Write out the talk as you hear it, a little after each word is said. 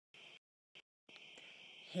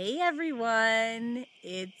Hey everyone,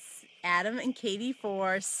 it's Adam and Katie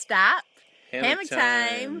for Stop Hammock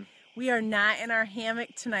Time. We are not in our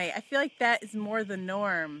hammock tonight. I feel like that is more the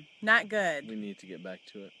norm. Not good. We need to get back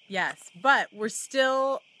to it. Yes, but we're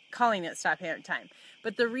still calling it Stop Hammock Time.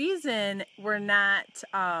 But the reason we're not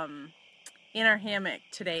in our hammock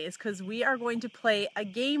today is because we are going to play a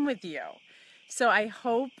game with you. So I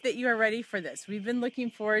hope that you are ready for this. We've been looking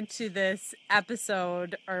forward to this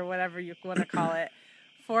episode, or whatever you want to call it,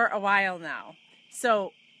 for a while now.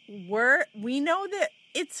 So we know that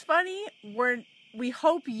it's funny. We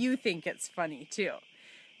hope you think it's funny too.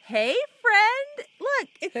 Hey friend, look,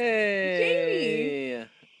 it's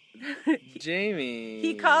Jamie. Jamie.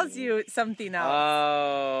 He calls you something else.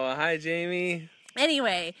 Oh, hi Jamie.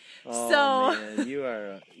 Anyway, man, you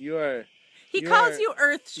are. He calls you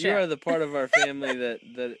Earthship. You are the part of our family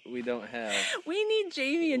that we don't have. We need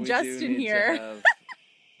Jamie and Justin here.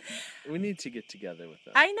 We need to get together with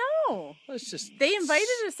them. I know. They invited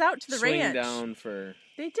us out to the ranch. Swing down for...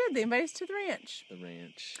 They did. They invited us to the ranch. The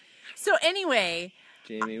ranch. So anyway...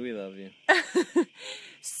 Jamie, we love you.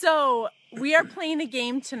 So, we are playing a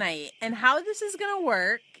game tonight. And how this is going to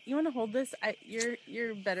work... You want to hold this?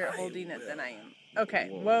 You're better at holding it than I am. Okay.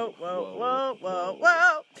 Whoa.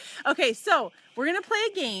 Okay, so we're going to play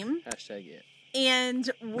a game. Hashtag it. And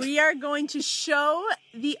we are going to show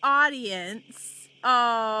the audience...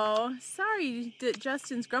 Oh, sorry that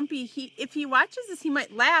Justin's grumpy. If he watches this, he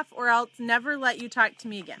might laugh or else never let you talk to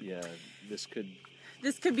me again. Yeah, this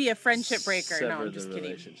could be a friendship breaker. Sever no, I'm just kidding.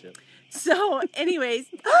 Relationship. So, anyways,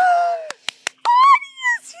 Audie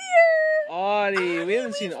is here. Audie, we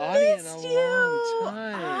haven't seen Audie in a long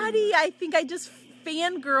time. Audie, I think I just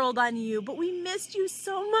fangirled on you, but we missed you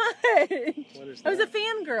so much. What is that? I was a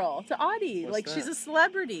fangirl to Audie. What's like that? She's a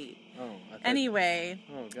celebrity. Oh, anyway.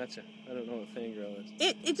 Oh, gotcha. I don't know what fangirl is.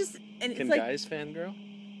 It just and Can it's like, guys fangirl?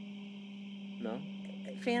 No.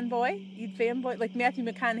 Fanboy? You'd fanboy like Matthew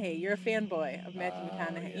McConaughey. You're a fanboy of Matthew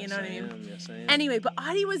McConaughey. Yes, you know what I mean? Yes, I am. Anyway, but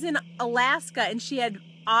Audie was in Alaska and she had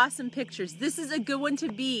awesome pictures. This is a good one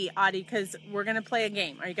to be, Audie, because we're gonna play a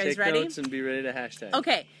game. Are you guys ready? Take notes and be ready to hashtag.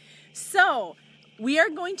 Okay, so we are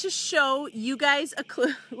going to show you guys a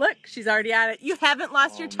clue. Look, she's already at it. You haven't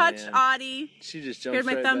lost your touch, man. Audie. She just jumps Here's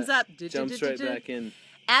my right thumbs back, up. Jumps right back in.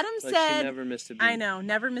 Adam like said, she never missed a beat. I know,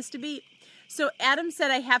 never missed a beat. So Adam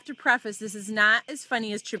said, I have to preface, this is not as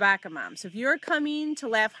funny as Chewbacca Mom. So if you're coming to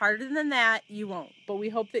laugh harder than that, you won't. But we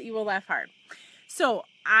hope that you will laugh hard. So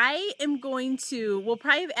I am going to, we'll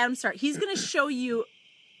probably have Adam start. He's going to show you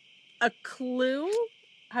a clue.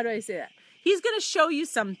 How do I say that? He's going to show you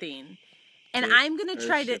something. And I'm going to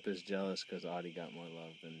try to... Earthship is jealous because Audie got more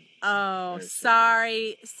love than... Oh,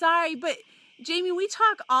 Earthship. Sorry. But Jamie, we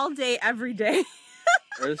talk all day, every day.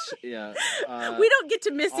 Yeah. We don't get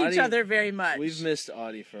to miss each other very much. We've missed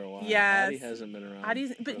Audie for a while. Yes. Audie hasn't been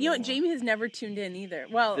around. But you know what? Jamie has never tuned in either.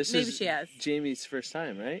 Well, maybe she has. Jamie's first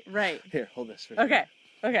time, right? Right. Here, hold this for Okay.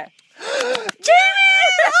 Jamie!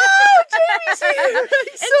 Oh, Jamie's here! And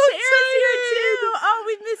Tara's here too! Oh,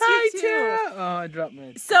 we miss you too. Tara! Oh, I dropped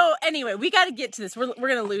my... So, anyway, we got to get to this. We're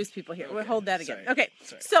going to lose people here. Okay. We'll hold that again. Sorry. Okay,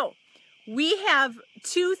 Sorry. So we have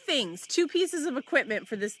two pieces of equipment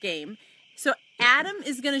for this game. So Adam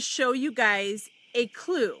is going to show you guys a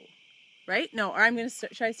clue, right? No, or I'm going to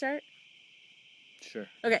start. Should I start? Sure.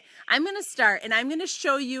 Okay, I'm going to start, and I'm going to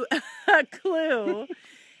show you a clue,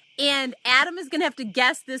 and Adam is going to have to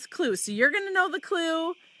guess this clue. So you're going to know the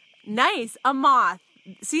clue. Nice, a moth.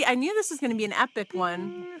 See, I knew this was going to be an epic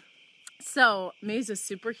one. So, maybe it's a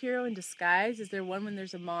superhero in disguise. Is there one when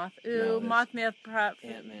there's a moth? Ooh, No, Mothman prop.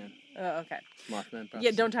 Ant-Man. Oh, okay. Mothman props.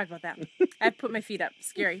 Yeah, don't talk about that. I put my feet up.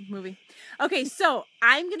 Scary movie. Okay, so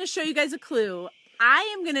I'm going to show you guys a clue. I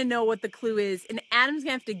am going to know what the clue is, and Adam's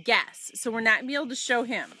going to have to guess. So we're not going to be able to show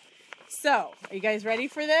him. So, are you guys ready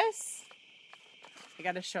for this? I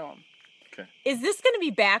got to show him. Okay. Is this going to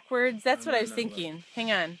be backwards? That's what I was thinking.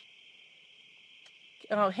 Hang on.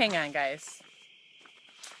 Oh, hang on, guys.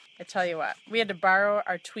 I tell you what. We had to borrow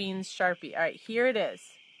our tween's Sharpie. All right, here it is.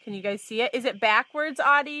 Can you guys see it? Is it backwards,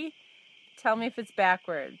 Audie? Tell me if it's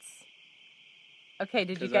backwards. Okay,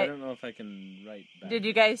 did you guys... I don't know if I can write back. Did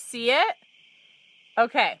you guys see it?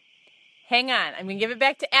 Okay. Hang on. I'm going to give it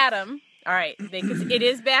back to Adam. All right. Because it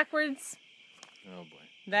is backwards. Oh,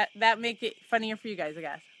 boy. That make it funnier for you guys, I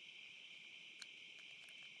guess.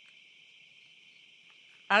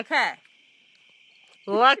 Okay.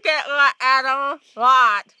 Look at what Adam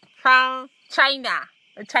got from China.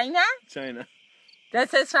 China? China.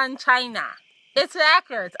 This is from China. It's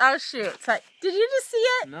backwards. Oh, shoot. It's like, did you just see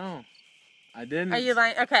it? No, I didn't. Are you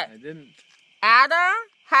lying? Okay. I didn't. Adam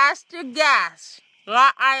has to guess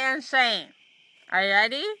what I am saying. Are you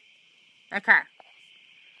ready? Okay.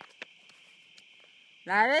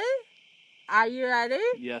 Ready? Are you ready?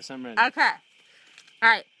 Yes, I'm ready. Okay. All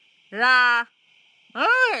right. La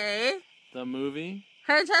movie. The movie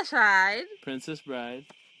Princess Bride. Princess Bride.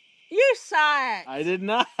 You saw it. I did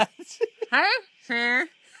not. Hey, sir.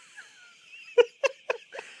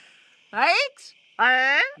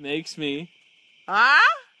 Right? Makes me Ah.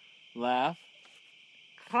 laugh,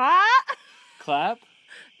 Clap. clap,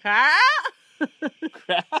 Clap.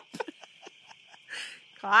 crap,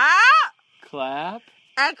 Clap. clap,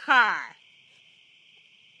 And cry.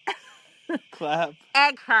 clap,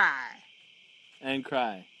 And cry. and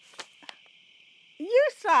cry. You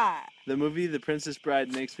saw it. The movie The Princess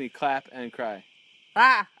Bride makes me clap and cry.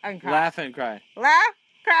 Laugh and cry. Laugh and cry. Laugh,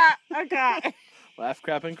 clap, and cry. Laugh,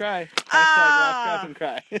 crap, and cry. Hashtag laugh, crap, and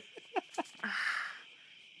cry.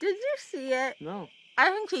 Did you see it? No.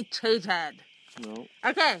 I think he cheated. No.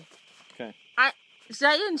 Okay. Okay. Should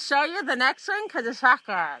I even show you the next one? Because it's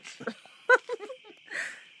backwards.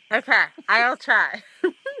 Okay, I'll try.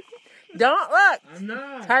 Don't look. I'm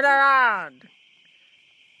not. Turn around.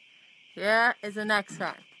 Here is the next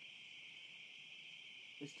one.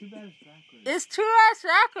 It's too bad it's backwards. It's too much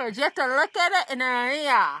backwards. You have to look at it in an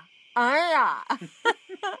area.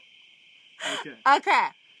 Okay. Okay.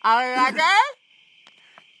 Are you ready?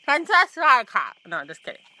 Princess Bride. No, just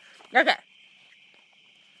kidding. Okay.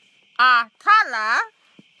 A toddler.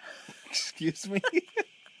 Excuse me?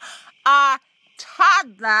 A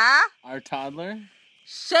toddler Our toddler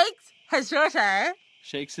shakes his booty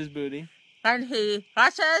shakes his booty when he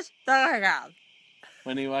watches the workout.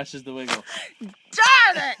 when he watches the wiggle.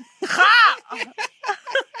 Darn it! Caught!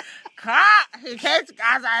 Caught! He keeps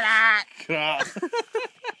going like that.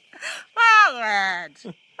 Forward!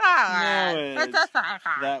 Forward! No, Princess Bride.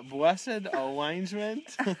 That blessed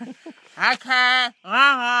alignment. Okay,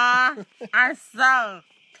 Mama. I'm so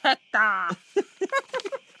ticked off.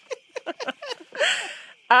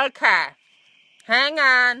 Okay. Hang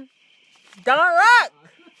on. Don't look.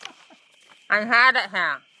 I had it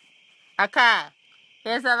here. Okay.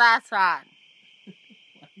 Here's the last one. Why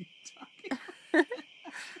are you talking?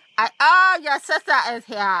 Oh, your sister is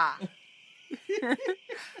here.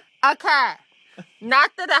 Okay.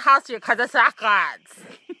 Not to the house view because it's backwards.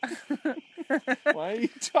 Why are you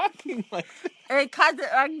talking like that? Because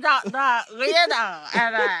it's not the weirdo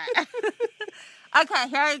of it. Okay,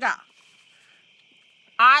 here we go.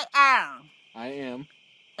 I am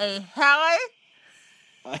a hairy,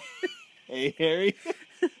 A hairy,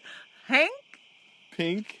 pink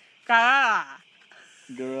pink gorilla.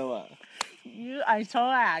 gorilla. You are so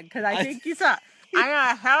mad because I think you saw. I'm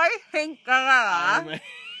a hairy pink gorilla. I'm a hairy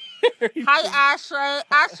Hi, pink- Ashley.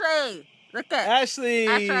 Ashley, look at Ashley.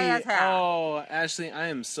 Ashley has hair. Oh, Ashley, I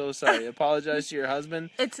am so sorry. Apologize to your husband.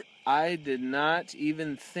 it's. I did not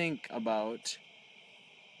even think about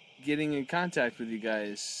getting in contact with you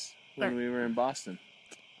guys when we were in Boston.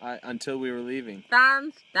 Until we were leaving.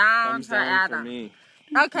 Thumbs down Thumbs for down Adam. for me.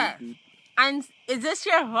 Okay. And is this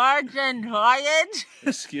your virgin voyage?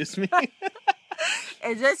 Excuse me?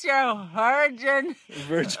 Is this your virgin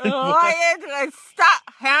Virgin voyage? Stop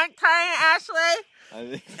HammockTime, Ashley. I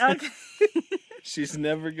think Okay. she's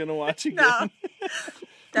never going to watch again. No.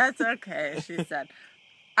 That's okay, she said.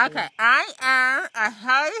 Okay, I am a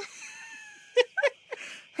hairy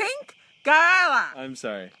pink gorilla. I'm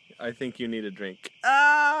sorry. I think you need a drink.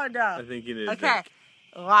 Oh, no. I think you need a Okay. drink.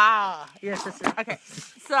 Wow. Your sister. Okay.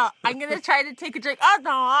 So I'm going to try to take a drink. Oh, the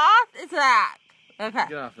moth is back. Okay.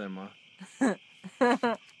 Get off there, Ma.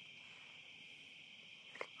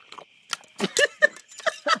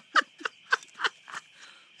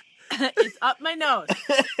 It's up my nose.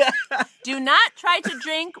 Do not try to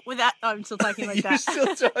drink without. Oh, I'm still talking like You're that.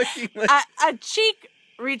 still talking like A cheek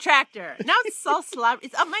retractor. Now it's so slab.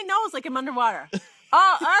 It's up my nose like I'm underwater.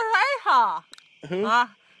 Oh, Who? Rachel.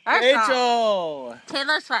 Rachel!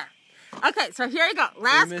 Taylor Swift. Okay, so here we go.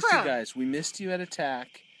 Last We missed clue. you guys. We missed you at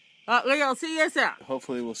Attack. We'll see you soon.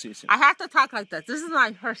 Hopefully we'll see you soon. I have to talk like this. This is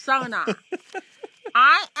my persona.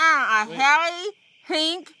 I am a Wait. hairy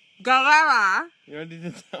pink gorilla. You already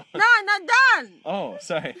did that one. No, I'm not done. Oh,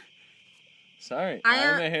 sorry. Sorry. I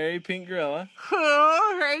am- I'm a hairy pink gorilla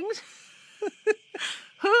Who rings?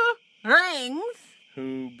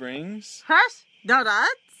 Who brings fresh donuts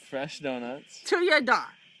fresh donuts to your door?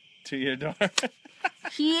 to your door.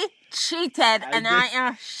 He cheated, and did. I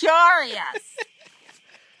am furious.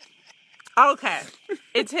 Okay,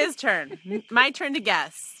 it's his turn. My turn to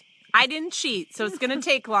guess. I didn't cheat, so it's going to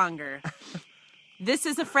take longer. This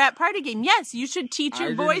is a frat party game. Yes, you should teach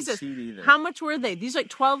your I boys didn't this. cheat either. How much were they? These are like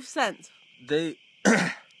 12 cents. They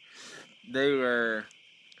were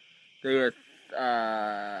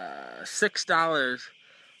 $6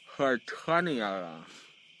 for 20 of them.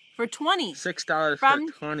 For 20. $6 From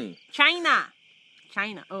for 20. China.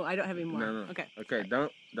 China. Oh, I don't have any more. No. Okay. Okay,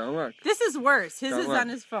 don't look. This is worse. His Don't is look. on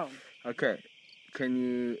his phone. Okay. Can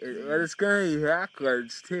you... But it's going to be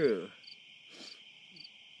backwards, too.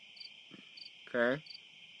 Okay.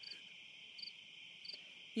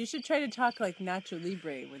 You should try to talk like Nacho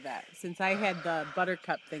Libre with that, since I had the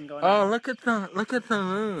buttercup thing going Oh, on. look at the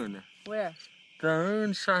moon. Where? The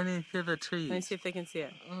moon shining through the trees. Let me see if they can see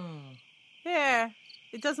it. Oh, There.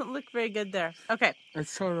 It doesn't look very good there. Okay.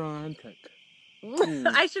 it's so romantic.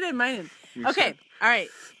 I should have minded. You Okay. should. All right.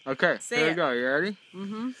 Okay, Say here we it. go. You ready?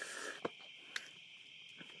 Mm-hmm.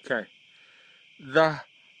 Okay. The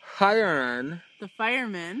fireman The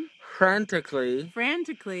firemen frantically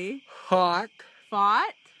fought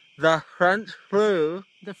the French flu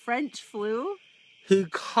the French flu he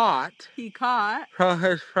caught he caught from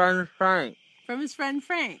his friend Frank. from his friend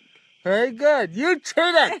Frank. Very good. You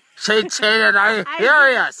cheated. She cheated. I'm I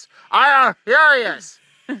furious. I am furious.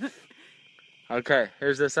 Okay,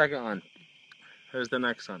 here's the second one. Here's the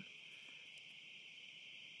next one.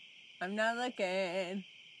 I'm not looking.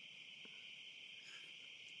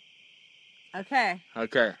 Okay.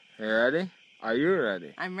 Okay, you ready? Are you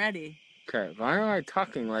ready? I'm ready. Okay, why am I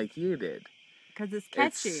talking like you did? Because it's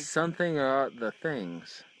catchy. It's something about the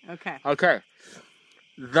things. Okay. Okay.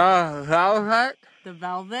 The velvet The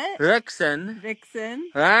velvet vixen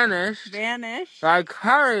vixen vanished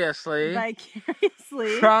vicariously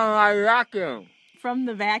vicariously from my vacuum. from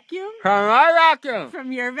the vacuum? From my vacuum.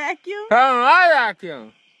 From your vacuum? From my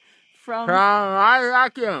vacuum. From my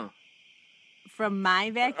vacuum. from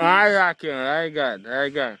my vacuum? My vacuum. Very good. Very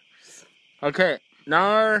good. Okay,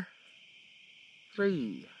 number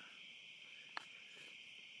 3.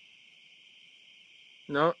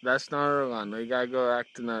 No, that's number 1. We gotta go back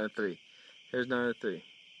to number 3. Here's number 3.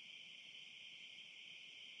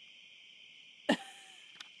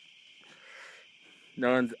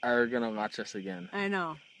 No one's ever gonna watch us again. I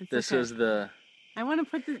know. It's This okay. is the... I want to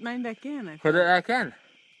put mine back in. Put it back in.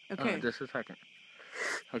 Okay. Oh, just a second.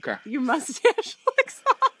 Okay. Your mustache looks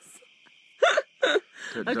awesome.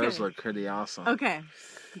 It Okay. does look pretty awesome. Okay.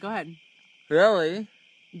 Go ahead. Really?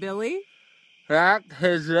 Billy? Racked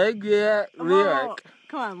his lyric. Oh,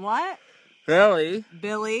 come on. What? Really?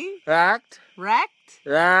 Billy? Racked. Wrecked?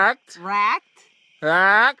 Racked. Racked?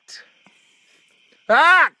 Racked.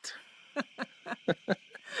 Racked.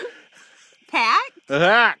 Packed?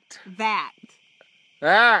 Racked. That?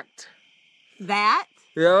 Racked. That?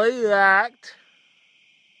 Really racked.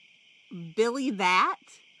 Billy that?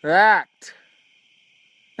 Racked.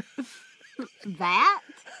 That?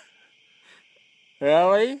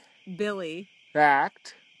 Really? Billy.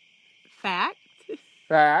 Racked. Fact?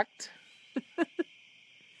 Racked.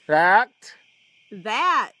 Racked.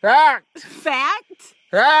 That? Racked. Fact?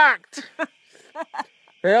 Racked.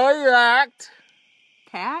 Really racked.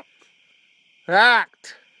 Packed?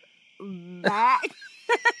 Racked. That?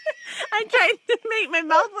 I'm trying to make my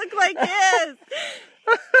mouth look like this.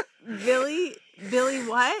 Billy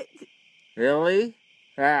what? Really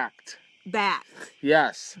racked. Backed.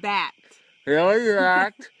 Yes. Backed. Really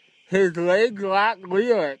racked. His leg lacked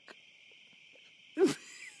lyric.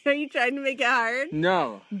 Are you trying to make it hard?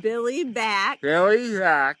 No. Billy backed. Really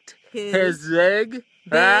racked. His leg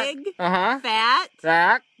big, fat,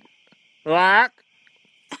 fat. lack.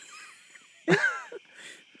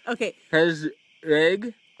 Okay. His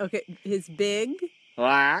leg Okay. His big,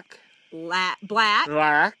 black. black.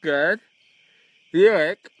 Good.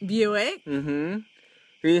 Buick. Buick.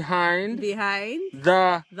 Behind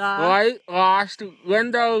the whitewashed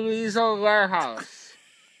window Liesel warehouse.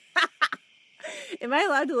 Am I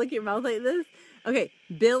allowed to look at your mouth like this? Okay.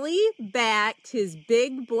 Billy backed his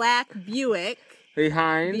big black Buick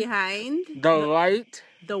Behind the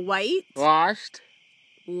whitewashed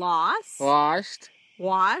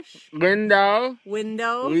window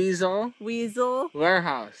Liesel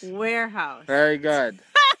warehouse. Very good.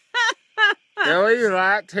 Billy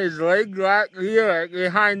lacked his leg black Buick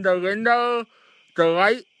behind the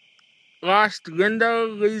whitewashed window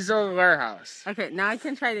Liesel warehouse. Okay, now I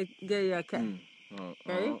can try to get you okay.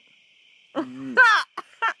 Ready?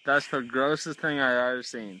 That's the grossest thing I've ever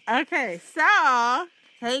seen. Okay, so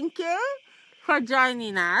thank you for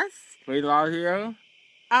joining us. We love you.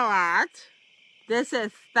 A lot. This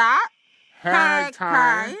is Stop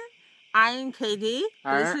HammockTime. I'm Katie.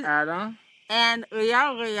 I'm Adam. And we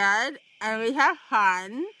are weird, and we have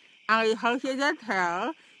fun, and we hope you do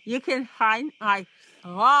too. You can find my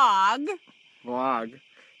vlog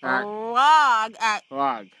at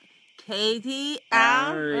Katie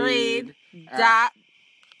and Reed.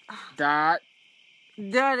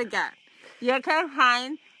 Do it again. You can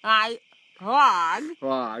find my blog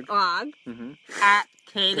Blog. Mm-hmm. at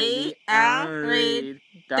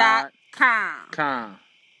KatieLReed.com.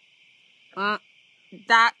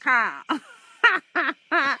 .com.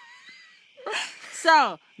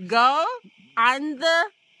 So go on the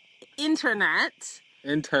internet.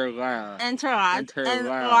 Interwell. And Arthur.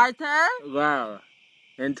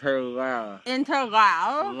 Interwell.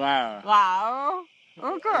 Wow.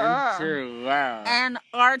 Okay. Interwell. And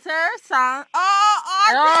Arthur sound. Oh,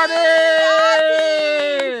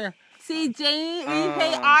 Artie! See, Jamie, we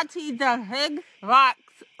pay Artie the big rocks.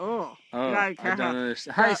 Oh, I don't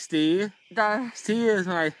understand. Hi, Steve. Steve is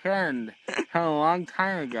my friend from a long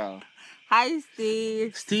time ago. Hi,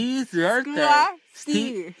 Steve. Steve's birthday.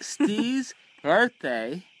 Steve. Steve's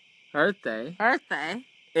birthday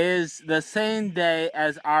is the same day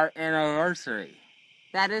as our anniversary.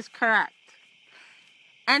 That is correct.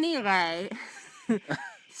 Anyway,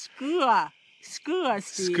 screw us,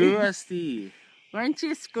 Steve. Screw us, Steve. Weren't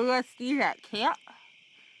you screw us, Steve, at camp?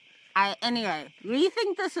 Anyway, we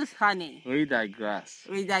think this is funny. We digress.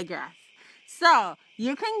 So,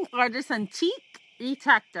 you can order some cheap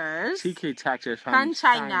retractors from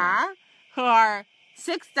China for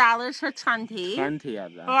 $6 for 20. 20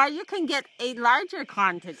 of them. Or you can get a larger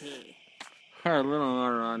quantity. For a little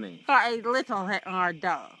more money. For a little bit more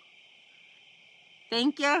dough.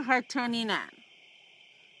 Thank you for tuning in.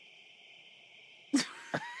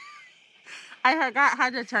 I forgot how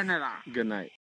to turn it off. Good night.